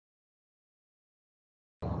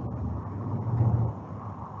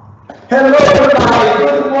Hello everybody,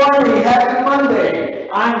 good morning, happy Monday.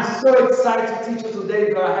 I'm so excited to teach you today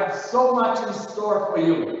because I have so much in store for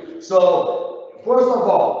you. So, first of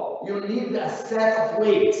all, you need a set of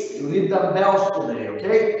weights. You need dumbbells today,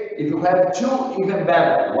 okay? If you have two, even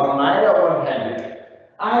better. One lighter or one heavy.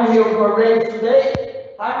 I'm here with Marie today.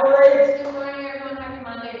 Hi Marie. Good morning everyone, happy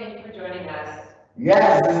Monday, thank you for joining us.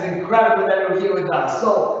 Yes, it's incredible that you're here with us.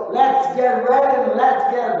 So, let's get ready and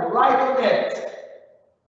let's get right on it.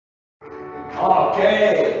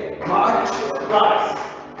 Okay, march, rise,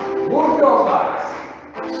 move your body,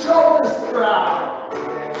 shoulders proud,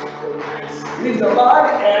 squeeze the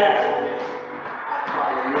body and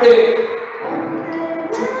big,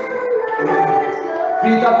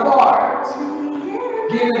 feet apart,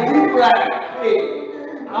 give a deep breath, big,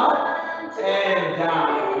 up and down,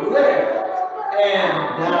 lift and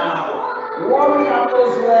down, warming up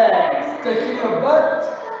those legs, taking your butt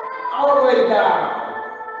all the way down,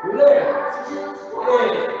 lift, in,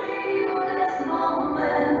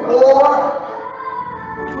 4,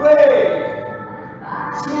 3,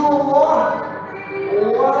 2 more,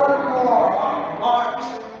 1 more, march,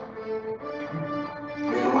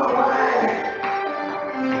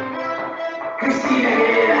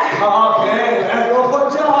 okay, let's go for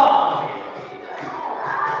jog.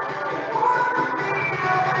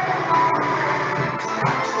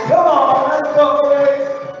 Come on, let's go, please.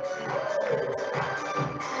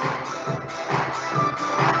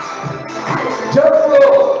 Jump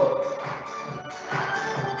rope.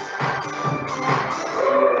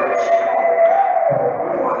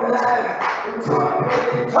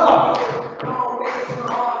 Come.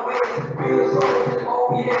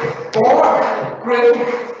 4, 3,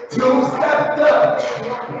 2, step touch.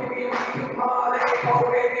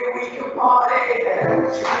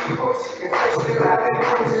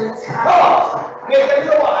 Come on, make it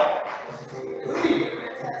your wife. Leave.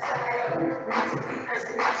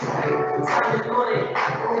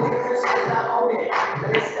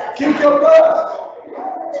 Keep your butt.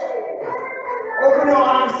 Open your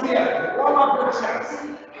arms here. Warm up your chest.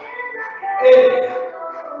 8.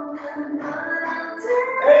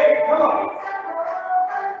 Hey, come on.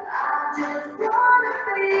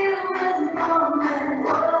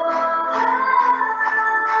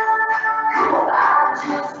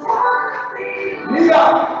 Knee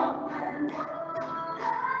up.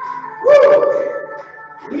 Woo.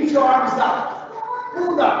 Reach your arms up.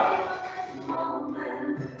 Pull up.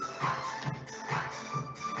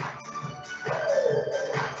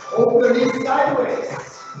 Open your knees sideways.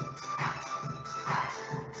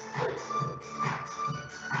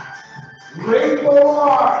 Rainbow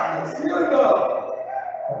arms. Here we go.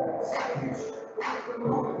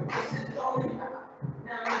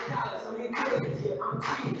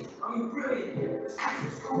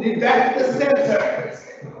 Knee back to the center.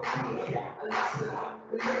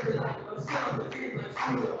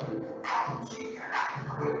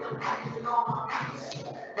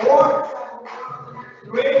 4,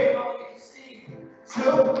 3, 2,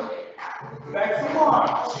 back to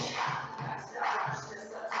march.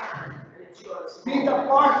 Feet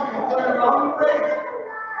apart, you turn around, break.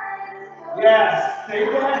 Yes, stay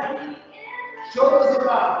there. Shoulders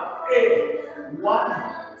around. 8, 1,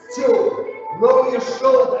 2. Roll your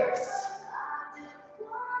shoulders.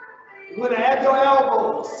 You're going to add your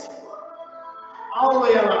elbows all the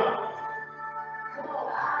way around.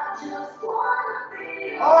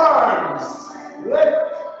 Arms, lift,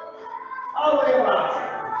 all the way around.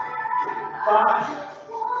 5,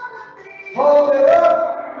 hold it up,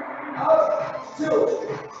 2,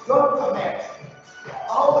 drop your head,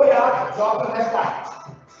 all the way up, drop your head down.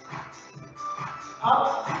 Up,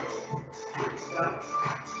 down,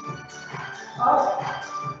 up,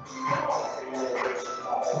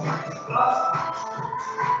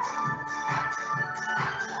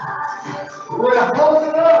 we're going to hold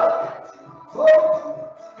it up. Hold,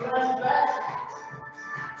 flash back.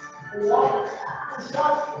 1, push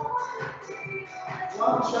up.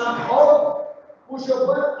 1 shot, hold. Push your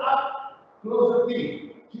butt up. Close your feet.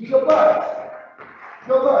 Keep your butt.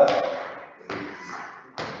 Your butt.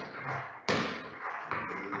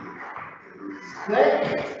 Plank.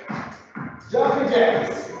 Jumping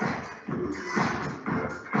jacks.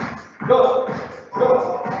 Go. Go.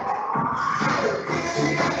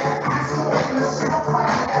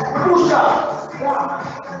 Push up. Down.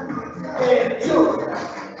 And 2,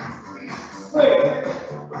 3,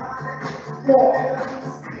 4,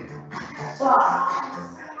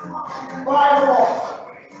 5 more.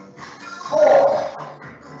 4,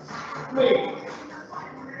 3,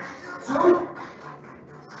 2,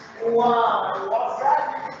 1. What's that?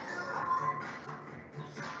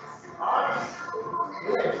 Arms,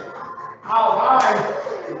 lift.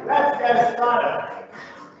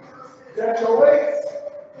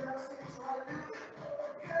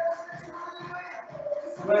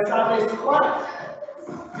 Start a squat.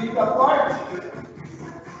 Feet apart.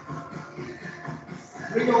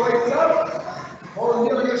 Bring your weights up. Hold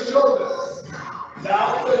near your shoulders.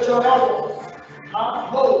 Down, touch your elbows. Up,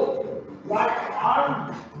 hold. Right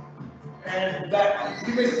arm and back.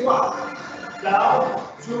 Give a squat. Down,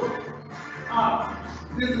 two, up.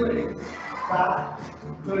 This way. Back.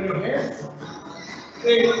 Turn your hands.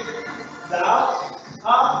 In. Down,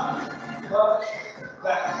 up, touch,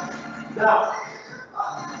 back. Down,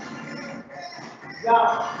 up, down,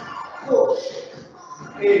 push.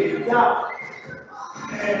 In, down,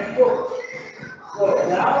 and push. Go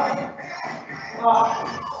down, up,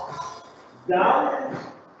 down,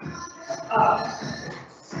 up,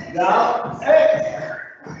 down, and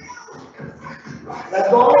let's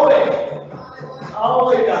go all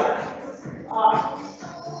the way down, up,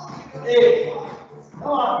 in,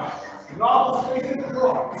 come on, knobs facing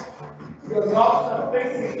front, your knobs are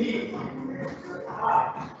facing deep,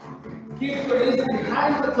 up, keep your knees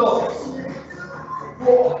behind the toes,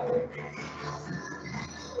 4,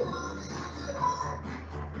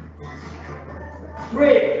 3,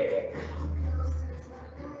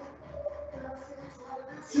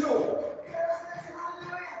 2,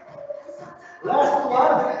 last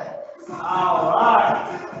one, all right,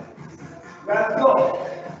 let's go,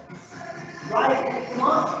 right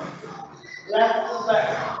front, left back,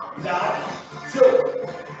 down, 2,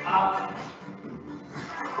 up,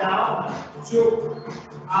 down, 2,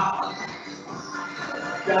 up,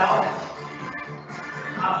 down,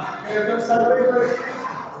 up, here comes celebrate,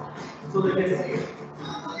 so they can see,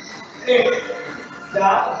 8,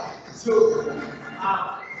 down, 2,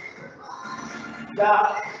 up, down,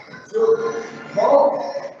 2, hold,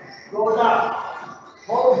 go down,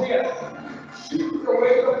 hold here, shift the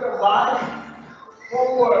weight of your body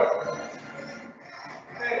forward,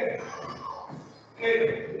 8,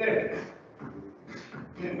 lift,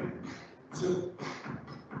 2,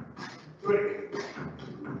 3,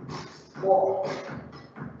 4,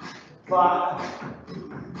 5,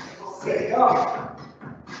 6, up,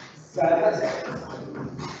 7,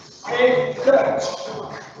 8, touch,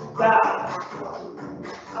 down,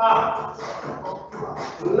 up,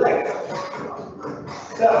 left,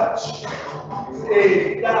 touch,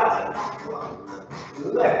 8, down,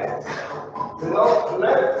 left, below,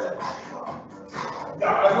 left,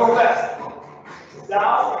 down, go left,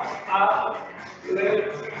 down, up,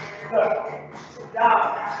 left, touch, down,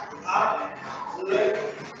 up, left,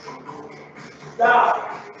 down,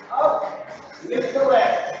 up, lift the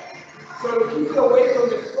leg. So keep the weight on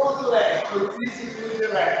the front leg, so it's easy to lift the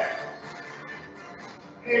leg.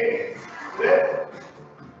 8, lift.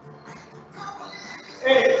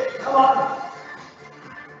 8, come on.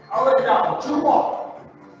 All the way down, 2 more.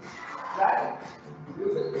 Right?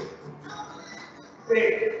 Use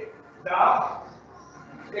it. 8, down.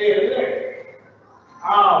 8, lift.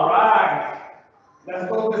 All right. Let's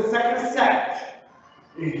go to the second set.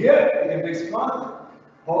 In here, in this one.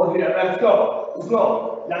 Hold here, let's go. Let's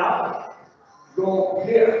go. Down. Go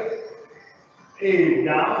here. In,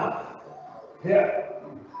 down. Here.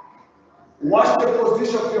 Watch the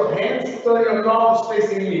position of your hands, turn your knobs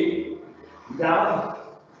facing me. Down.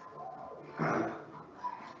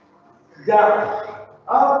 Down.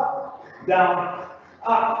 Up. Down.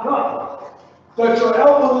 Up. No. Touch your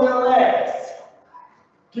elbows with your legs.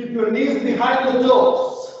 Keep your knees behind the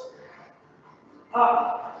toes.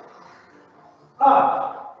 Up.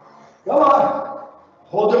 Up. Come on.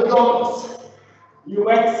 Hold your pelvis. You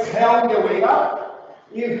exhale your way up.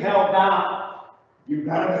 Inhale down. You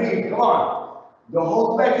gotta breathe. Come on. Don't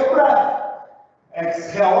hold back your breath.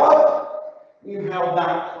 Exhale up. Inhale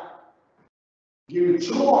down. Give it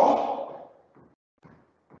 2 more.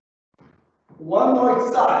 1 more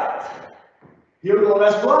each side. Here we go.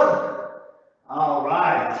 Last one. All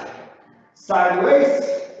right. Sideways.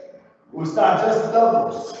 We'll start just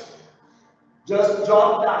doubles. Just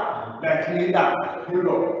drop down. Back knee down. Here we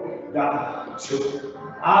go. Down. 2.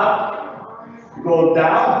 Up. Go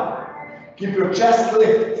down. Keep your chest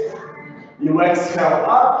lifted. You exhale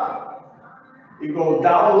up. You go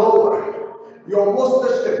down lower. You almost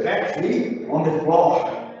touch the back knee on the floor.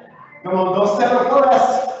 Come on, don't settle for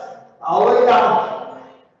less. All the way down.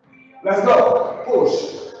 Let's go. Push.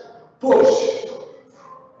 Push.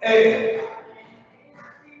 8.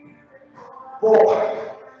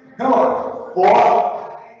 4. Come on.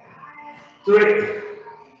 4. 3.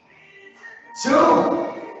 2.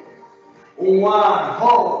 1.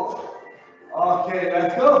 Hold. Okay,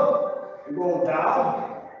 let's go. Go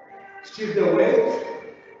down. Shift the weight.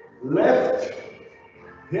 Left.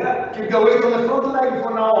 Yeah, keep the weight on the front leg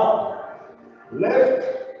for now on. Left.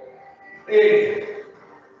 8.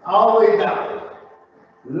 All the way down.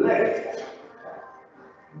 lift,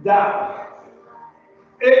 down,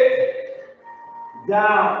 8,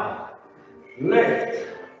 down, lift,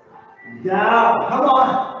 down, come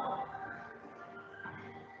on,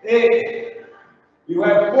 8, you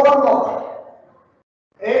have 4 more,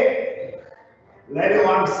 8, let your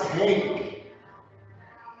arms hang.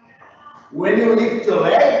 When you lift your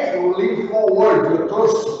legs, you lean forward, your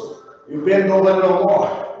torso, you bend over a little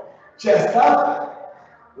more, chest up,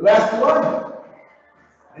 last one,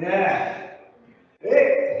 yeah,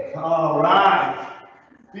 8, all right,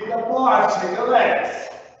 feet apart, shake your legs,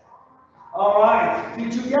 all right,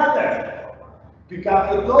 feet together, pick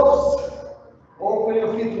up your toes, open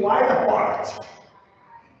your feet wide apart,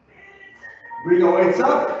 bring your weights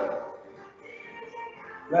up,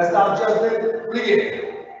 let's now just breathe,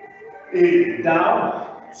 8, down,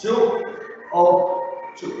 2,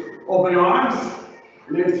 up, 2, open your arms,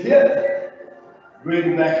 lift here,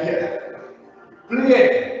 bring back here,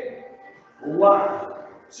 plie, 1,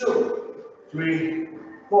 2, 3,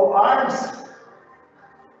 4 arms,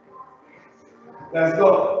 let's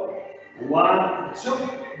go, 1, 2,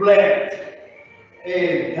 blend,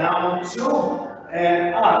 8, down, 2,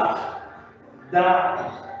 and up,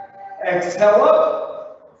 down, exhale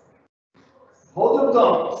up, hold your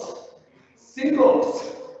thumbs,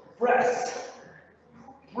 singles, press,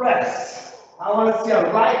 press, I want to see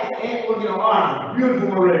a right angle in your arm,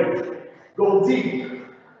 beautiful already, go deep,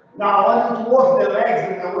 now I want you to work the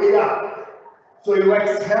legs in the way up, so you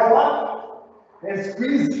exhale up, and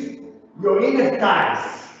squeeze your inner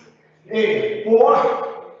thighs, 8,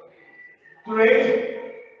 4, 3,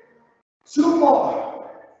 2 more,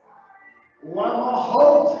 1 more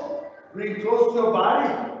hold, bring close to your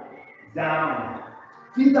body, down,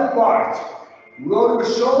 feet apart, roll your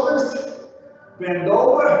shoulders, bend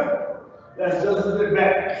over, let's just do it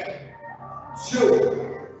back,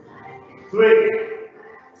 2, 3,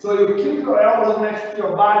 so you keep your elbows next to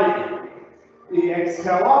your body,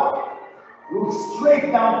 exhale up, look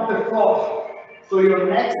straight down to the floor, so your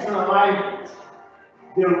neck's in alignment,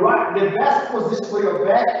 the best position for your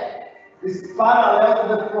back is parallel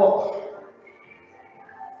to the floor,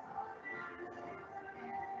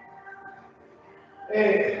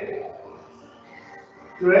 8,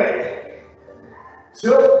 3,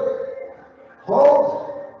 2,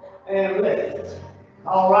 hold, and lift.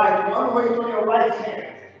 All right, 1 weight on your right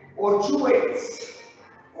hand, or 2 weights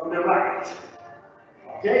on the right.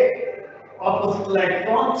 Okay? Opposite leg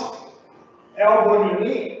front, elbow on your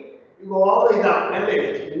knee, you go all the way down and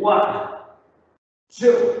lift. 1,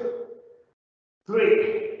 2,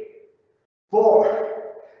 3, 4.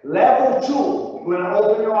 Level 2, you're going to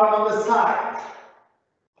open your arm on the side.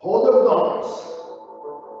 Hold your thumbs.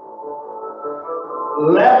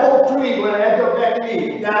 Level 3, you're going to add your back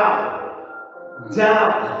knee. Down,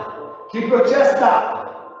 down. Keep your chest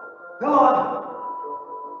up. Come on.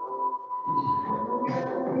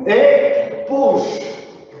 8, push,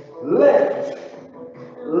 lift,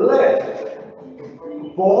 lift,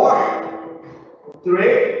 4, 3,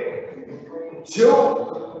 2,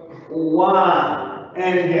 1,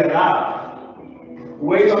 and get up.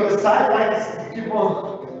 Weight on the sidelines, keep on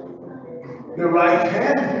the right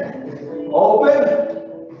hand, open,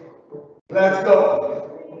 let's go.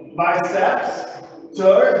 Biceps,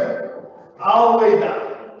 turn, all the way down.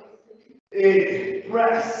 8,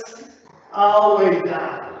 press, all the way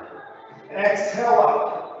down. Exhale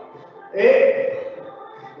up, 8,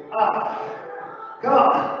 up, come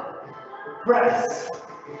on, press.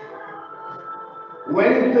 When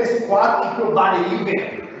you play squat, keep your body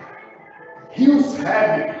even, heels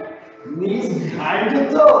heavy, knees behind the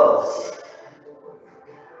toes.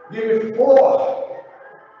 Give me 4,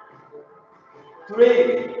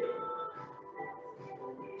 3,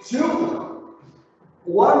 2,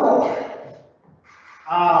 1 more.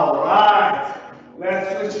 All right,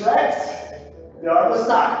 let's switch legs. The other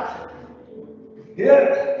side.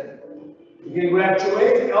 Here, you can grab your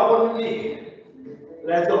weight, elbow and knee.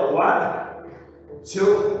 Let's go. 1,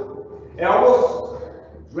 2, elbows,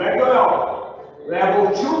 drag your elbow. Level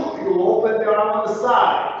 2, you open the arm on the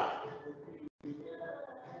side.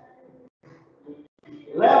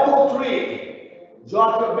 Level 3,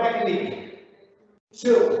 drop your back knee.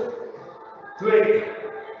 2, 3,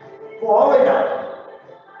 4, all the way down.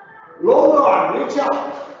 Roll your arm, reach out.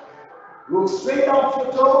 Look straight off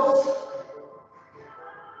your toes.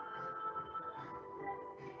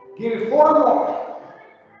 Give it 4 more.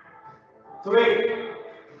 3,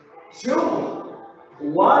 2,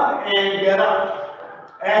 1, and get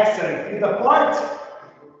up. Excellent. Feet apart.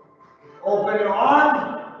 Open your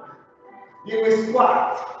arm. Give me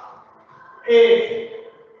squat. 8,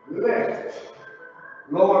 lift.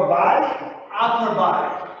 Lower body, upper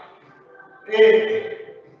body. 8,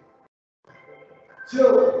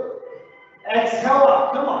 2, exhale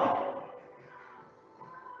up, come on.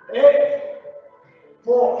 8,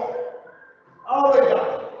 4, all the way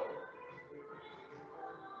down.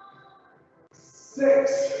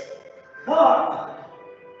 6, come on.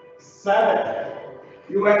 7,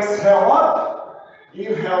 you exhale up,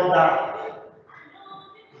 inhale down.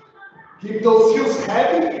 Keep those heels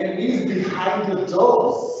heavy and knees behind the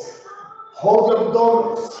toes. Hold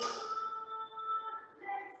abdominals.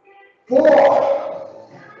 4,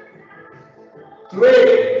 3,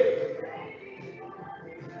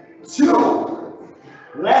 2,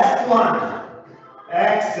 last one.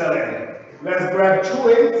 Excellent. Let's grab 2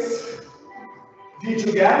 weights. Feet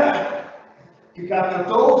together. Pick up the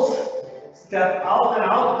toes. Step out and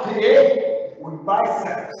out. Create with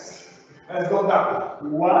biceps. Let's go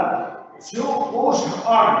down. 1, 2, push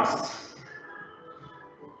arms.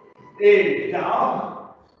 In, down,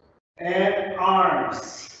 and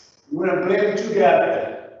arms. We're gonna blend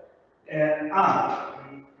together. And up.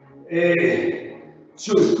 In,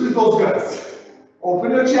 2, squeeze those guts.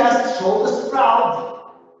 Open your chest, shoulders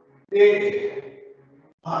proud. 8,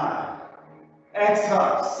 5,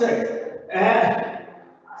 exhale, 6, and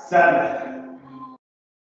 7,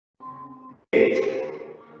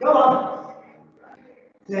 8. Come on.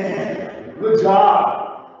 10. Good job.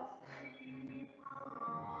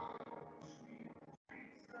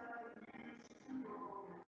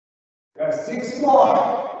 There's 6 more.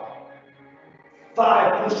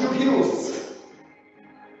 5. Push your heels.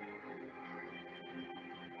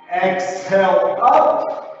 Exhale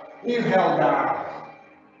up. Inhale down.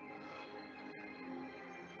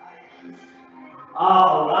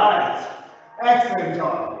 All right. Excellent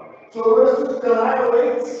job. So we're going to do the lighter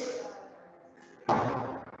weights.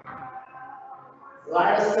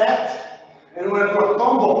 Lighter set. And we're going to do a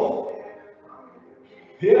combo.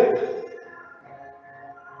 Here.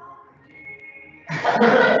 I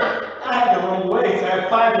have the wrong weights. I have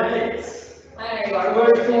 5 and 8. I'm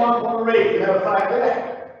going to do one weight. You have 5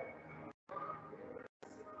 there.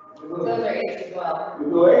 Those are 8 as well. You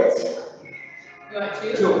do 8. You want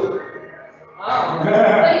 2? 2. Oh.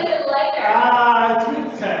 But you did lighter.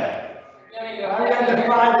 3, 10. You I got the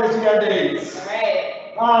 5, this you got the 8.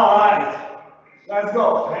 Alright. Alright. Let's go.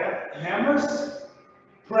 Hammers.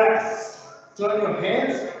 Press. Turn your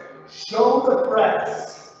hands. Shoulder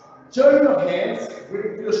press. Turn your hands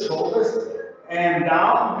with your shoulders and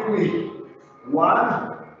down. Give me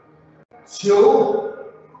 1, 2,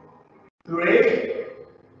 3.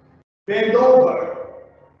 Bend over.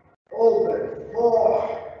 Open.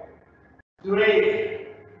 4, 3,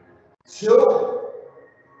 2,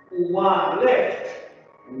 1. Lift.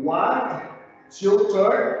 1, 2.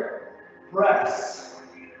 Turn. Press.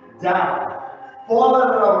 Down.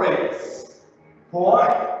 Follow the raise.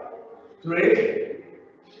 4, 3,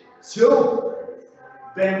 2.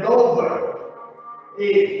 Bend over.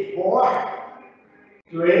 8, 4,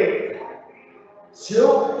 3,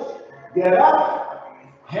 2. Get up.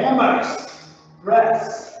 Hammers.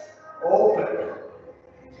 Press. Open.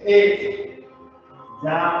 8.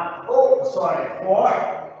 Down. Oh, sorry. 4,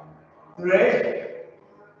 3,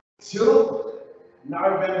 2.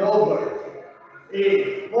 Now bend over.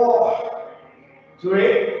 8, 4,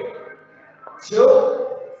 3, 2.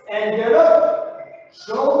 And get up.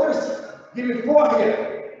 Shoulders. Give me 4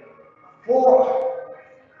 here. 4,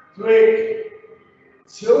 3,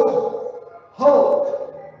 2.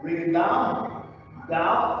 Hold. Bring it down.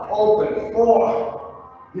 Down. Open.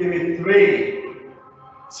 4. Give me 3,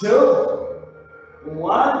 2,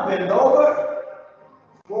 1. Bend over.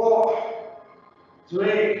 4,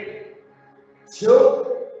 3, 2,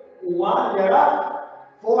 1. Get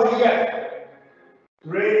up. 4 here.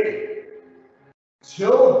 3,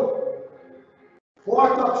 2.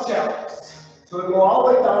 4 top shelves. So we go all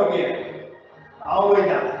the way down again. All the way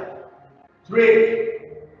down. 3,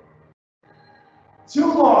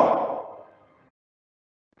 2 more.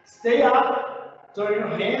 Stay up. Turn your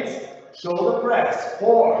hands. Shoulder press.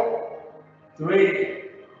 4, 3,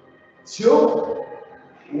 2,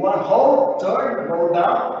 1. Hold. Turn. Go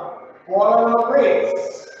down. Follow the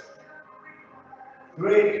raise.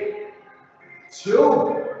 3,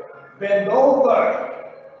 2. Bend over.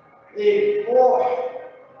 8, 4,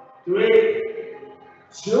 3,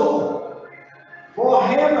 2. 4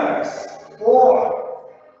 hammers.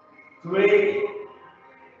 4, 3,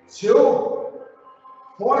 2.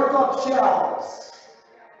 4 top shelves.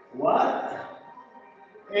 1,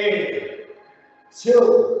 8,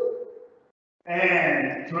 2,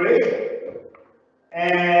 and 3.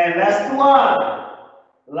 And last one.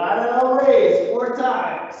 Lateral raise 4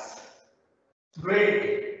 times.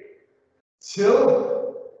 3,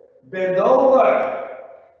 2, bend over,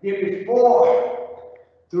 give me 4,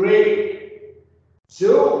 3,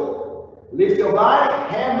 2, lift your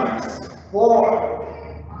body, hammers,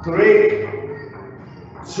 4, 3,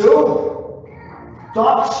 2,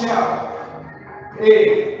 top shelf,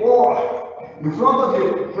 8, 4, in front of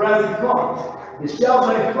you, press in front, the shelves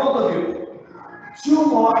are in front of you, 2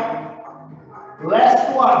 more,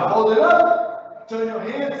 last one, hold it up, turn your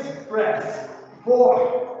hands, press,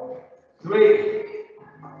 4, 3,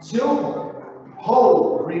 2,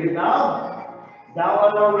 hold, bring it down,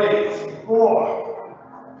 down and raise, 4,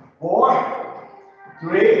 4,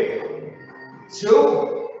 3,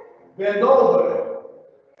 2, bend over,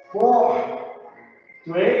 4,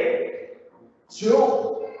 3,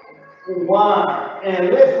 2, 1, and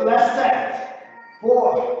lift, last set,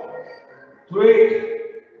 4, 3,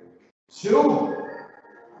 2,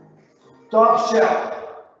 top shelf,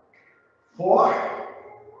 4,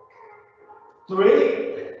 3,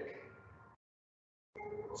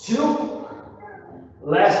 2,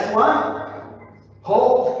 last one,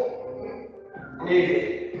 hold,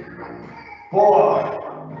 8,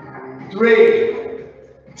 4, 3,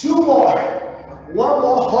 2 more, 1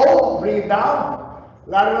 more, hold, bring it down,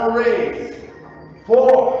 lateral raise,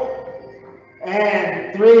 4,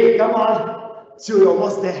 and 3, come on, 2, you're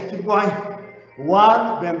almost there, keep going,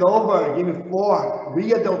 1, bend over, give me 4,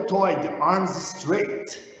 Via deltoid, the arms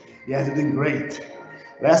straight, yes, you're doing great,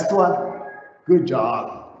 last one, good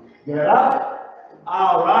job, get it up,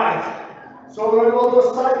 all right, so we're going to go to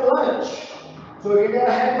a side lunge, so you're going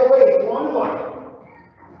to have the weight, 1 more.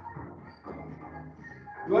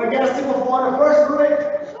 You want to get a sip of water first, Rick?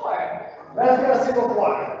 Sure. Let's get a sip of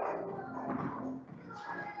water.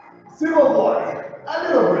 Sip of water. A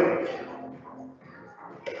little break.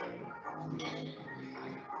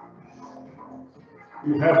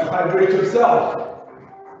 You have to hydrate yourself.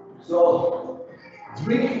 So,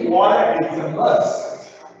 drinking water is a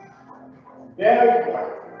must. Very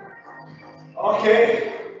important.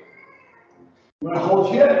 Okay. We're going to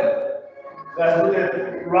hold here. Let's do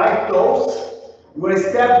the right toes. You're going to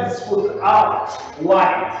step this foot out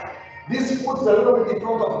wide. This foot is a little bit in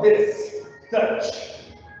front of this. Touch.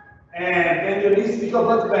 And then your knees pick your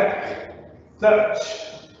butt back.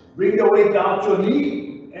 Touch. Bring the weight down to your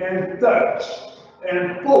knee and touch.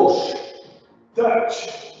 And push. Touch.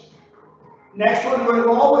 Next one, we're going to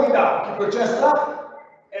go all the way down. Keep your chest up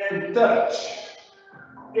and touch.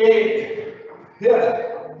 8.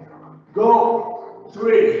 Here. Go.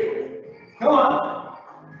 3. Come on.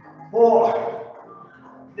 4.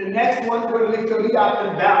 The next one, we're going to lift your knee up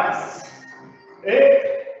and balance. 8.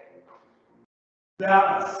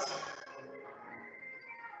 Balance.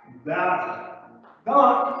 Balance. Come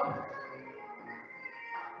on.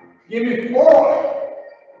 Give me 4.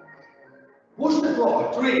 Push the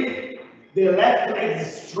floor. 3. The left leg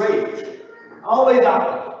is straight. All the way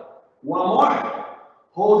down. 1 more.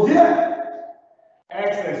 Hold here.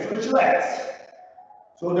 Excellent. Switch legs.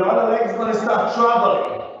 So the other leg is going to start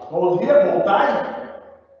traveling. Hold here, hold tight.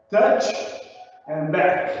 Touch and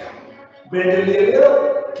back. Bend your knee a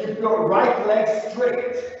little. Keep your right leg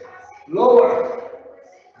straight. Lower.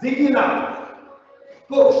 Digging out.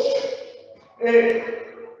 Push. 8.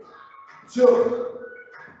 2.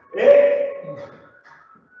 8.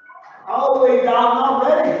 All the way down. Now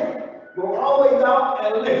ready. Go all the way down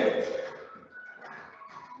and lift.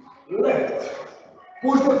 Lift.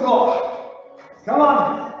 Push the floor. Come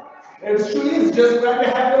on. It's too easy. Just grab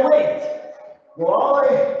your heavy weight. Go all the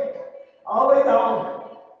way down.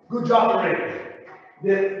 Good job, Rick.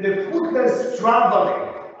 The foot that's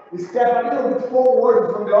traveling, step a little bit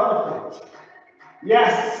forward from the other foot.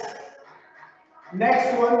 Yes.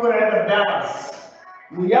 Next one, we're at a balance.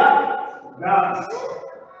 We up, balance.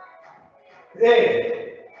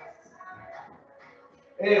 Hey.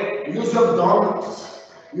 Hey, use your abdominals.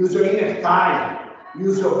 Use your inner thigh.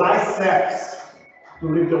 Use your biceps to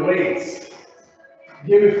lift the weights.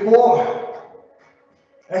 Give it 4.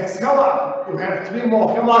 Exhale up. You have 3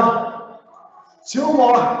 more. Come on. 2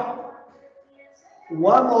 more.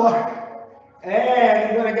 1 more.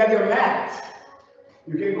 And you're going to get your mat.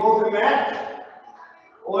 You can go to the mat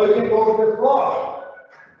or you can go to the floor.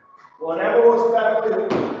 Whatever works better for you.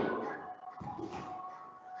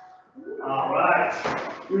 All right.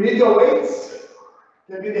 You need your weights.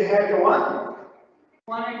 Can be the heavier one.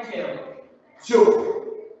 1 or 2. 2.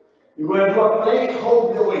 You're going to do a plank,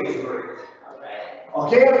 hold the weights.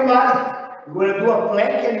 Okay, everybody? You're going to do a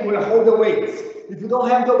plank and you're going to hold the weights. If you don't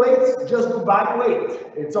have the weights, just do body weight.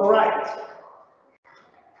 It's all right.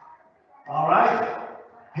 All right?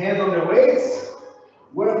 Hands on the weights.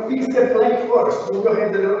 We're going to fix the plank first. Move your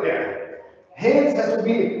hands a little there. Hands have to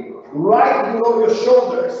be right below your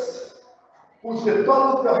shoulders. Push the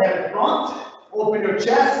top of your head front, open your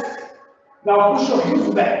chest. Now push your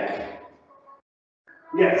heels back.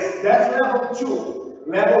 Yes, that's level 2.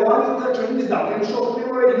 Level 1, you touch your knees down. Can you show the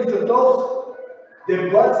people ready to toes? The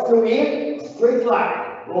butt still in, straight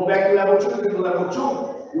line. Go back to level 2, to level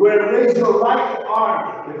 2. You will raise your right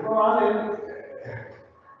arm. The front in.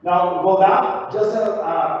 Now go down, just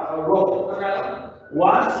a roll.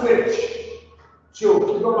 One, switch. 2,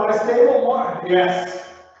 keep your body stable, more. Yes.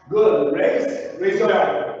 Good. Raise your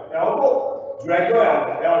elbow. Elbow, drag your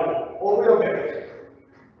elbow. Over your back.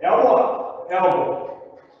 Elbow up, elbow.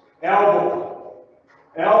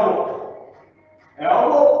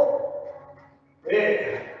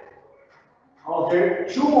 Hey. Okay,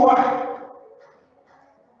 2 more.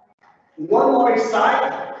 1 more each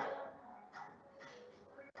side.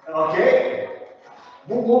 Okay.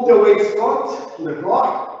 Move the weights front to the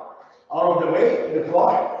floor. Out of the way, the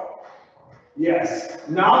floor. Yes.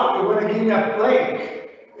 Now you're going to give me a plank.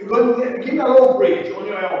 You're going to give me a low bridge on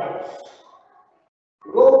your elbows.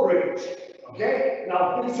 Low bridge. Okay?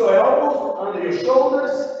 Now place your elbows under your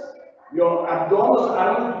shoulders, your abdominals.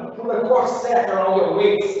 I want to put a corset around your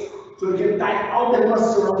waist so you can tighten all the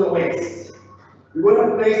muscles around the waist. You're going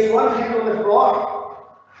to place one hand on the floor,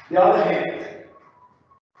 the other hand.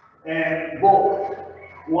 And both.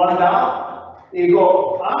 One down, you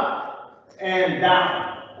go up and down.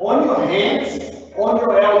 On your hands, on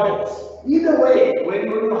your elbows. Either way, when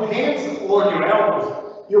you're on your hands or on your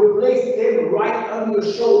elbows, you place them right under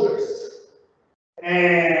your shoulders.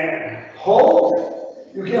 And hold.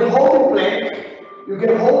 You can hold the plank. You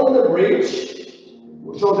can hold on the bridge.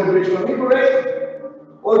 Show the bridge for me, great.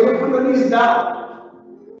 Or you can put your knees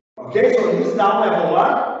down. Okay, so knees down, level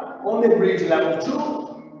 1. On the bridge, level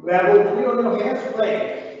 2. Level 3 on your hands,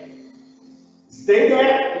 plank. Stay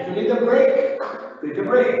there. If you need a break, take a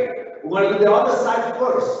break. We're going to do the other side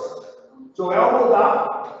first. So elbow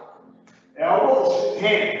down, elbows,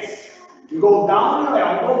 hands. You go down your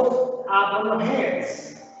elbows, up on your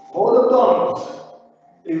hands. Hold the abdominals.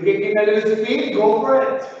 If you can get a little speed, go for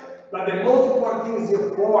it. But the most important thing is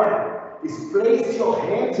your form. Is place your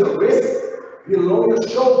hands, your wrists below your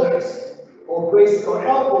shoulders. Or place your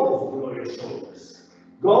elbows below your shoulders.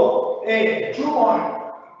 Go, and 2 more.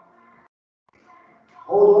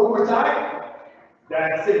 Hold one more time.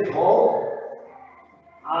 That's it, hold.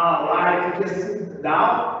 Alright, you can sit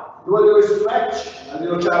down. Do a little stretch, a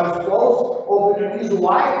little child's pose. Open your knees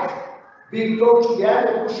wide. Big toe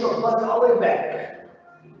together, push your butt all the way back.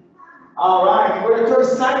 Alright, we're going to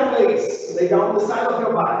turn sideways. Lay down on the side of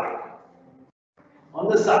your body. On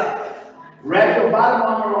the side. Wrap your bottom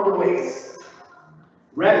arm around the waist.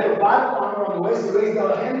 Wrap your bottom arm around the waist. Raise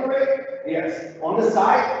the hand away. Yes. On the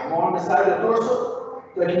side. More on the side of the torso.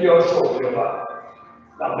 Touching your shoulder, your body.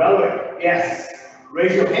 Now, the other way. Yes.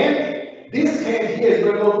 Raise your hand. This hand here is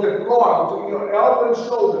going to go to the floor between your elbow and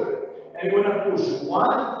shoulder. And you're going to push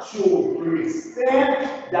 1, 2, 3.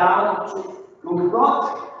 Stand down to look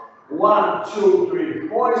front. 1, 2, 3,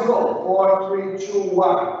 4. Let's go. 4, 3, 2,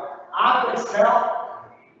 1. Up, exhale.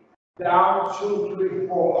 Down, 2, 3,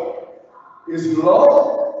 4. Is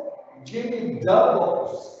low. Give me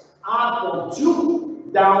doubles. Up on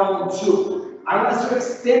 2, down on 2. I want you to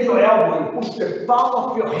extend your elbow and push the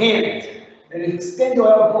palm of your hand. And extend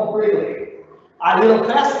your elbow completely. A little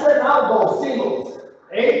faster now, go singles.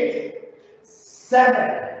 8,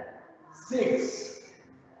 7, 6,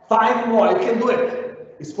 5 more. You can do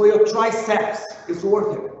it. It's for your triceps. It's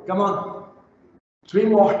worth it. Come on. 3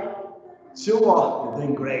 more. 2 more. You're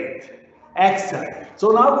doing great. Excellent.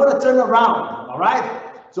 So now we're going to turn around. All right?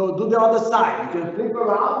 So do the other side. You can flip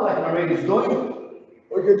around like Marie is doing.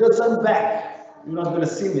 Or you can just turn back. You're not going to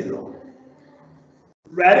see me though.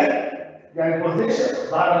 Ready? Get in position,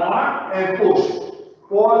 bottom arm, and push.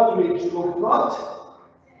 4, 3, 2, front.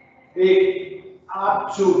 8,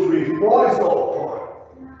 up, 2, 3, 4. Let's go.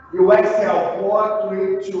 4. You exhale. 4,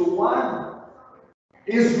 3, 2, 1.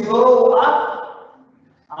 Slow up.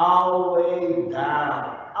 All the way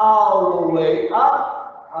down. All the way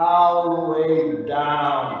up. All the way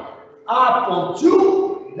down. Up on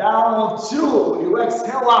 2. Down on 2. You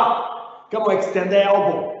exhale up. Come on, extend the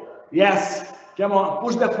elbow. Yes. Come on,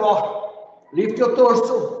 push the floor. Lift your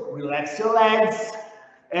torso, relax your legs,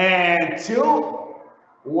 and 2,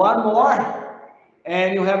 1 more,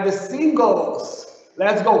 and you have the singles.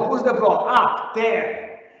 Let's go, push the floor, up,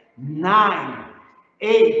 10, 9,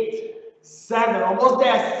 8, 7, almost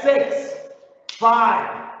there, 6,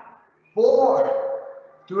 5, 4,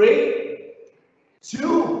 3,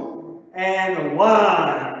 2, and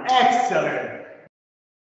 1. Excellent.